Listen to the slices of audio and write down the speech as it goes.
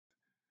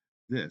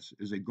This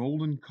is a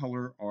golden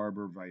color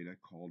arborvitae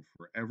called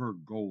Forever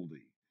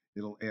Goldy.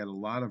 It'll add a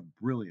lot of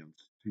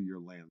brilliance to your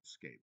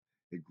landscape.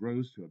 It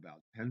grows to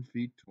about 10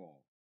 feet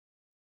tall.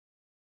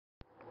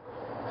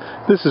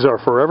 This is our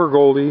Forever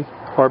Goldy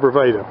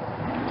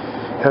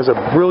arborvitae. It has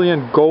a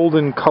brilliant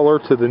golden color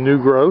to the new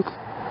growth,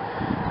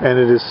 and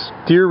it is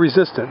deer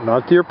resistant,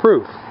 not deer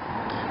proof,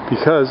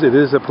 because it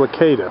is a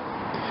plicata.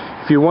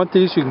 If you want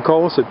these, you can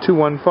call us at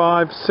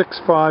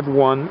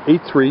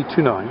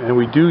 215-651-8329, and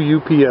we do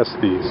UPS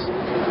these,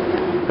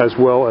 as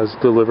well as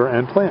deliver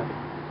and plant.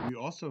 We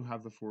also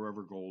have the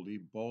Forever Goldy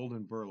balled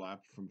and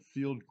burlapped from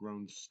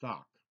field-grown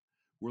stock.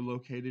 We're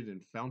located in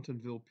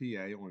Fountainville,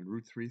 PA on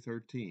Route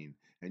 313,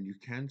 and you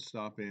can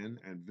stop in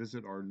and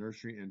visit our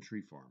nursery and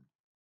tree farm.